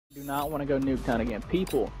Do not want to go Nuketown again.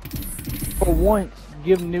 People, for once,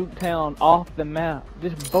 give Nuketown off the map.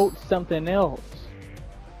 Just vote something else.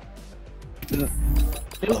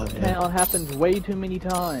 Nuketown happens way too many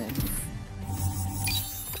times.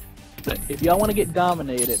 But if y'all want to get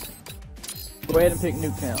dominated, go ahead and pick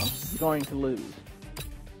Nuketown. You're going to lose.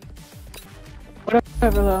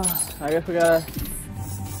 Whatever though, I guess we gotta...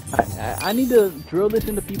 I need to drill this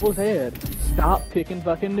into people's heads. Stop picking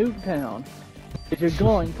fucking Nuketown. If you're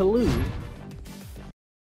going to lose.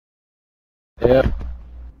 Yep.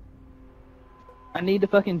 I need to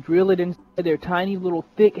fucking drill it into their tiny little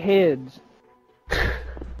thick heads.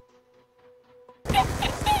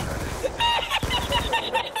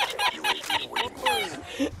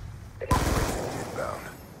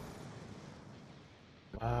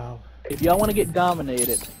 Wow. If y'all want to get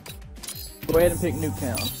dominated, go ahead and pick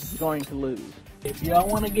Nuketown. You're going to lose. If y'all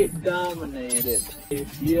want to get dominated,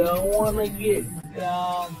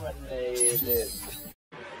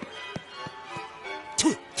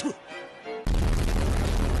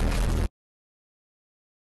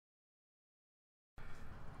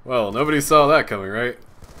 Well, nobody saw that coming, right?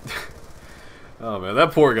 Oh man,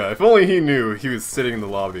 that poor guy. If only he knew he was sitting in the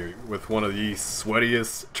lobby with one of the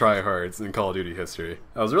sweatiest tryhards in Call of Duty history.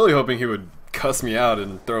 I was really hoping he would cuss me out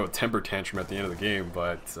and throw a temper tantrum at the end of the game,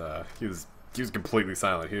 but he was completely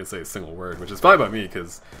silent. He didn't say a single word, which is fine by me,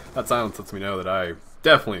 because that silence lets me know that I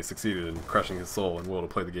definitely succeeded in crushing his soul and will to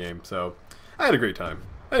play the game, so I had a great time.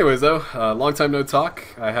 Anyways though, long time no talk.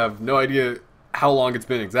 I have no idea how long it's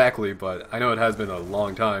been exactly, but I know it has been a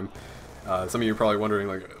long time. Some of you are probably wondering,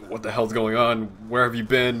 like, what the hell's going on? Where have you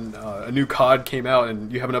been? A new CoD came out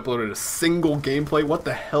and you haven't uploaded a single gameplay? What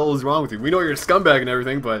the hell is wrong with you? We know you're a scumbag and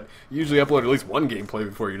everything, but you usually upload at least one gameplay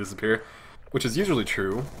before you disappear. Which is usually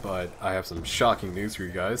true, but I have some shocking news for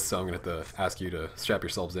you guys, so I'm going to have to ask you to strap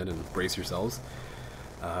yourselves in and brace yourselves.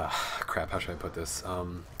 Crap, how should I put this?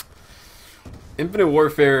 Infinite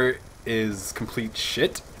Warfare is complete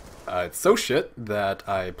shit. It's so shit that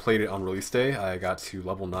I played it on release day. I got to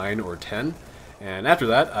level 9 or 10, and after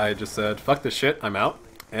that I just said, fuck this shit, I'm out,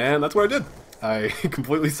 and that's what I did. I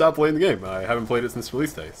completely stopped playing the game. I haven't played it since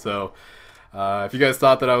release day, so if you guys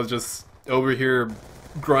thought that I was just over here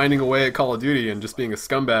grinding away at Call of Duty and just being a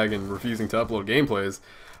scumbag and refusing to upload gameplays,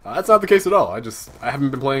 that's not the case at all. I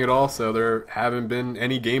haven't been playing at all, so there haven't been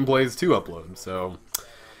any gameplays to upload. So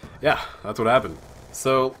yeah, that's what happened.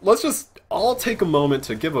 So let's just all take a moment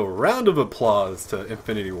to give a round of applause to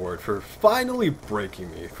Infinity Ward for finally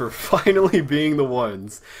breaking me, for finally being the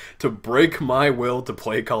ones to break my will to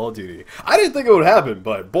play Call of Duty. I didn't think it would happen,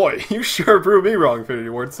 but boy, you sure proved me wrong, Infinity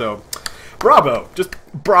Ward, so bravo, just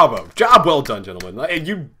bravo. Job well done, gentlemen.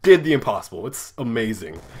 You did the impossible. It's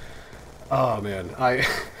amazing. Oh man, I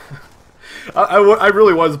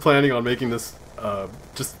really was planning on making this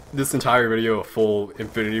just this entire video a full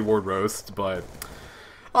Infinity Ward roast, but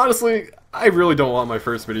honestly, I really don't want my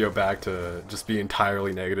first video back to just be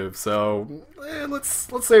entirely negative. So let's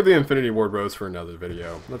save the Infinity Ward roast for another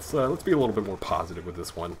video. Let's be a little bit more positive with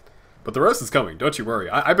this one. But the roast is coming, don't you worry.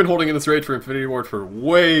 I've been holding in this rage for Infinity Ward for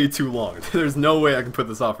way too long. There's no way I can put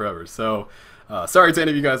this off forever. So, sorry to any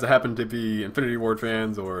of you guys that happen to be Infinity Ward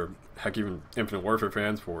fans, or heck, even Infinite Warfare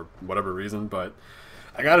fans for whatever reason, but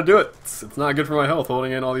I gotta do it. It's not good for my health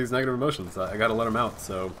holding in all these negative emotions. I gotta let them out,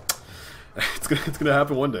 so it's gonna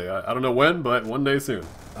happen one day. I don't know when, but one day soon.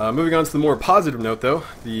 Moving on to the more positive note though,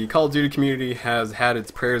 the Call of Duty community has had its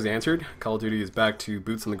prayers answered. Call of Duty is back to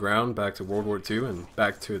boots on the ground, back to World War II, and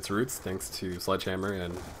back to its roots thanks to Sledgehammer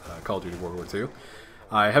and Call of Duty World War II.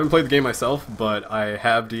 I haven't played the game myself, but I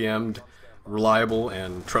have DM'd reliable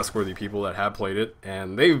and trustworthy people that have played it,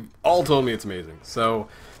 and they've all told me it's amazing. So,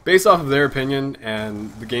 based off of their opinion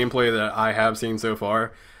and the gameplay that I have seen so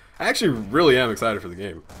far, I actually really am excited for the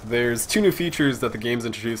game. There's two new features that the game's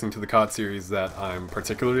introducing to the CoD series that I'm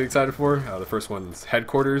particularly excited for. The first one's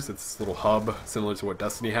Headquarters. It's this little hub similar to what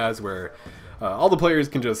Destiny has, where all the players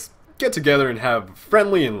can just get together and have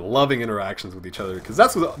friendly and loving interactions with each other, because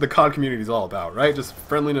that's what the CoD community is all about, right? Just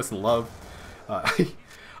friendliness and love.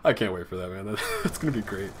 I can't wait for that, man. That's going to be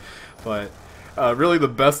great. But really the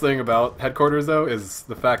best thing about Headquarters, though, is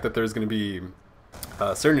the fact that there's going to be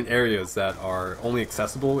certain areas that are only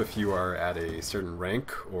accessible if you are at a certain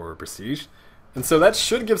rank or prestige. And so that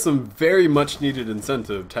should give some very much needed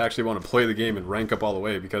incentive to actually want to play the game and rank up all the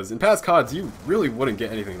way, because in past CoDs you really wouldn't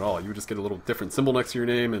get anything at all. You would just get a little different symbol next to your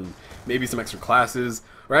name and maybe some extra classes.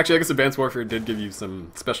 Or actually, I guess Advanced Warfare did give you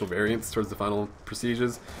some special variants towards the final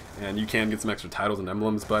prestiges, and you can get some extra titles and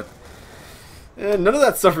emblems, but none of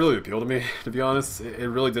that stuff really appealed to me, to be honest. It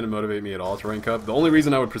really didn't motivate me at all to rank up. The only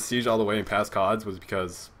reason I would prestige all the way in past CoDs was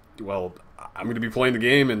because, well, I'm going to be playing the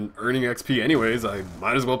game and earning XP anyways. I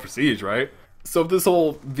might as well prestige, right? So if this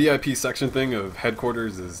whole VIP section thing of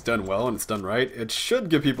headquarters is done well and it's done right, it should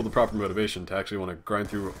give people the proper motivation to actually want to grind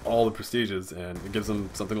through all the prestiges, and it gives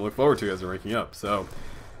them something to look forward to as they're ranking up. So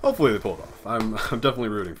hopefully they pull it off. I'm definitely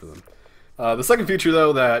rooting for them. The second feature,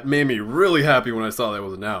 though, that made me really happy when I saw that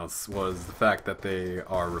was announced was the fact that they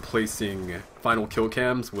are replacing final kill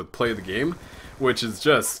cams with play of the game, which is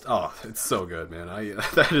just, oh, it's so good, man.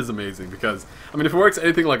 That is amazing because, I mean, if it works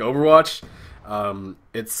anything like Overwatch,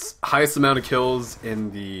 it's highest amount of kills in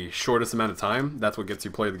the shortest amount of time. That's what gets you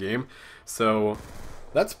play the game. So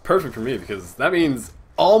that's perfect for me because that means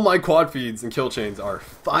all my quad feeds and kill chains are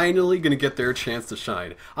finally going to get their chance to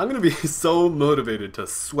shine. I'm going to be so motivated to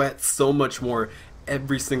sweat so much more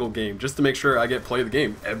every single game just to make sure I get play the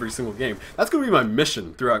game every single game. That's going to be my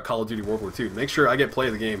mission throughout Call of Duty World War II, to make sure I get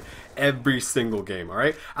play the game every single game,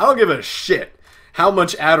 alright? I don't give a shit how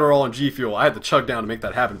much Adderall and G Fuel I had to chug down to make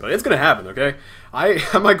that happen, but it's going to happen, okay? I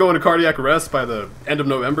might go into cardiac arrest by the end of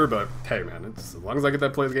November, but hey man, as long as I get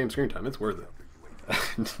that play the game screen time, it's worth it.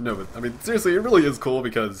 No, but I mean, seriously, it really is cool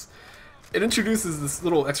because it introduces this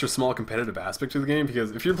little extra small competitive aspect to the game,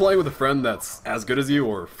 because if you're playing with a friend that's as good as you,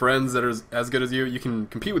 or friends that are as good as you can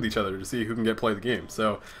compete with each other to see who can get play the game.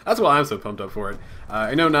 So that's why I'm so pumped up for it.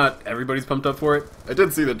 I know not everybody's pumped up for it. I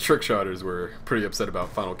did see that trick shotters were pretty upset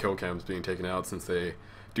about final kill cams being taken out, since they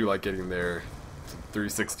do like getting their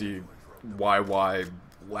 360 YY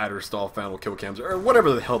ladder stall final kill cams, or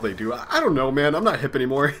whatever the hell they do. I don't know, man. I'm not hip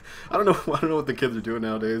anymore. I don't know what the kids are doing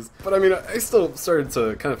nowadays. But I mean, I still started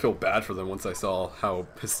to kind of feel bad for them once I saw how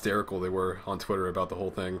hysterical they were on Twitter about the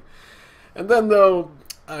whole thing. And then, though,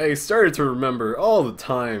 I started to remember all the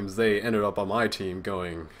times they ended up on my team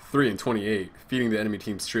going 3-28, feeding the enemy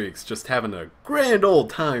team streaks, just having a grand old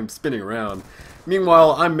time spinning around.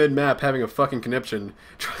 Meanwhile, I'm mid-map having a fucking conniption,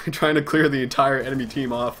 trying to clear the entire enemy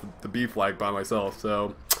team off the B flag by myself,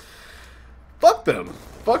 so fuck them.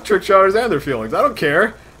 Fuck trick shotters and their feelings. I don't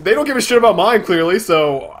care. They don't give a shit about mine, clearly,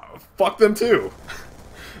 so fuck them too.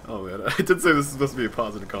 Oh man, I did say this is supposed to be a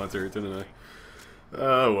positive commentary, didn't I?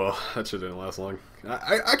 Oh well, that shit didn't last long.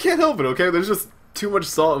 I can't help it, okay? There's just too much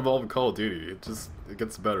salt involved in Call of Duty. It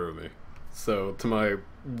gets the better of me. So, to my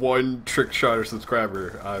one trick shotter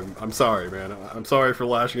subscriber, I'm sorry, man. I'm sorry for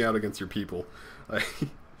lashing out against your people.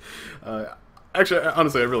 Actually,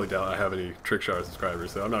 honestly, I really doubt I have any trick shotter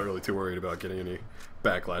subscribers, so I'm not really too worried about getting any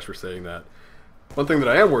backlash for saying that. One thing that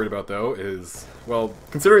I am worried about, though, is, well,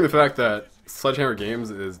 considering the fact that Sledgehammer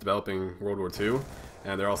Games is developing World War II,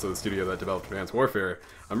 and they're also the studio that developed Advanced Warfare,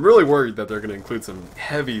 I'm really worried that they're going to include some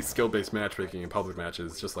heavy skill-based matchmaking in public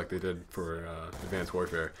matches, just like they did for Advanced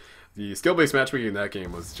Warfare. The skill-based matchmaking in that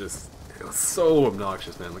game was just, it was so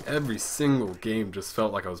obnoxious, man. Like, every single game just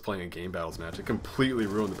felt like I was playing a game battles match. It completely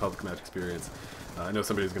ruined the public match experience. I know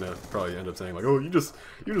somebody's gonna probably end up saying like, oh, you just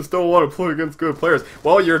don't want to play against good players.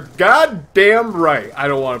 Well, you're goddamn right. I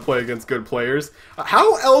don't want to play against good players.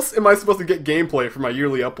 How else am I supposed to get gameplay for my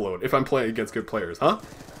yearly upload if I'm playing against good players, huh?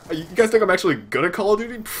 You guys think I'm actually good at Call of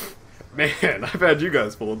Duty? Pfft, man, I've had you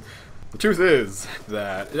guys fooled. The truth is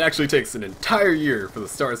that it actually takes an entire year for the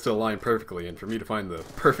stars to align perfectly and for me to find the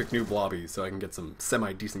perfect new lobbies so I can get some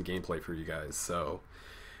semi-decent gameplay for you guys. So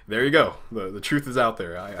there you go. The truth is out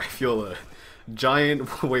there. I feel a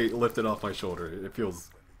giant weight lifted off my shoulder. It feels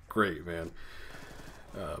great, man.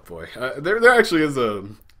 Boy. There actually is a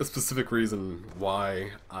specific reason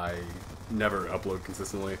why I never upload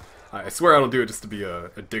consistently. I swear I don't do it just to be a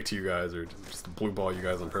dick to you guys or just to blue ball you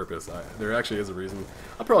guys on purpose. There actually is a reason.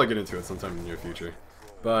 I'll probably get into it sometime in the near future.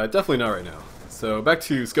 But definitely not right now. So back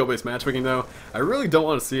to skill-based matchmaking though. I really don't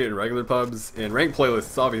want to see it in regular pubs. In ranked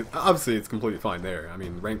playlists, obviously it's completely fine there. I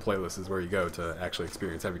mean, ranked playlists is where you go to actually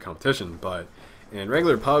experience heavy competition. But in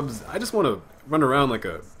regular pubs, I just want to run around like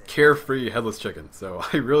a carefree headless chicken. So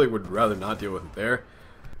I really would rather not deal with it there.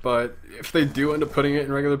 But if they do end up putting it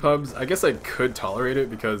in regular pubs, I guess I could tolerate it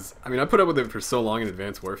because, I mean, I put up with it for so long in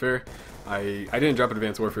Advanced Warfare. I didn't drop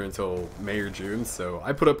Advanced Warfare until May or June, so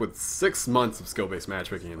I put up with 6 months of skill-based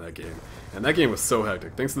matchmaking in that game. And that game was so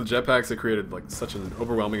hectic. Thanks to the jetpacks, it created like such an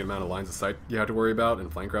overwhelming amount of lines of sight you had to worry about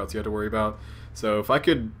and flank routes you had to worry about. So if I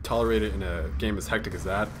could tolerate it in a game as hectic as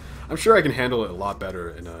that, I'm sure I can handle it a lot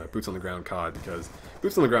better in Boots on the Ground CoD, because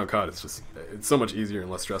Boots on the Ground CoD is just, it's so much easier and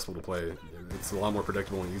less stressful to play. It's a lot more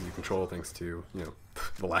predictable and easy to control thanks to, you know,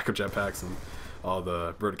 the lack of jetpacks and all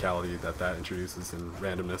the verticality that introduces and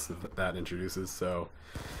randomness that introduces. So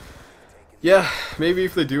yeah, maybe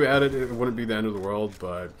if they do add it, it wouldn't be the end of the world,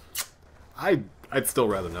 but I'd still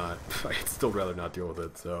rather not. I'd still rather not deal with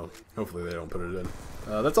it, so hopefully they don't put it in.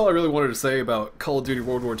 That's all I really wanted to say about Call of Duty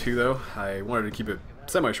World War II though. I wanted to keep it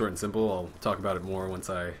semi-short and simple. I'll talk about it more once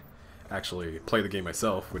I actually play the game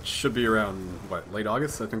myself, which should be around, what, late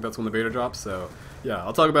August? I think that's when the beta drops, so yeah,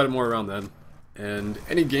 I'll talk about it more around then. And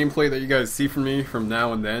any gameplay that you guys see from me from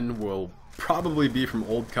now and then will probably be from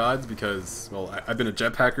old CODs because, well, I've been a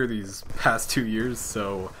jetpacker these past 2 years,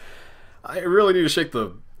 so I really need to shake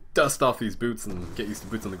the dust off these boots and get used to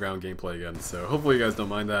boots on the ground gameplay again, so hopefully you guys don't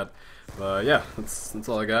mind that. But yeah, that's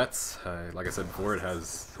all I got. Like I said before, it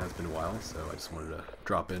has been a while, so I just wanted to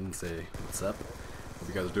drop in and say what's up. Hope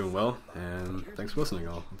you guys are doing well, and thanks for listening.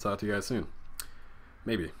 I'll talk to you guys soon.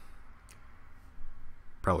 Maybe.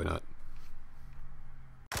 Probably not.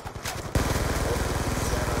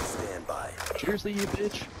 Cheers to you,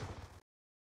 bitch.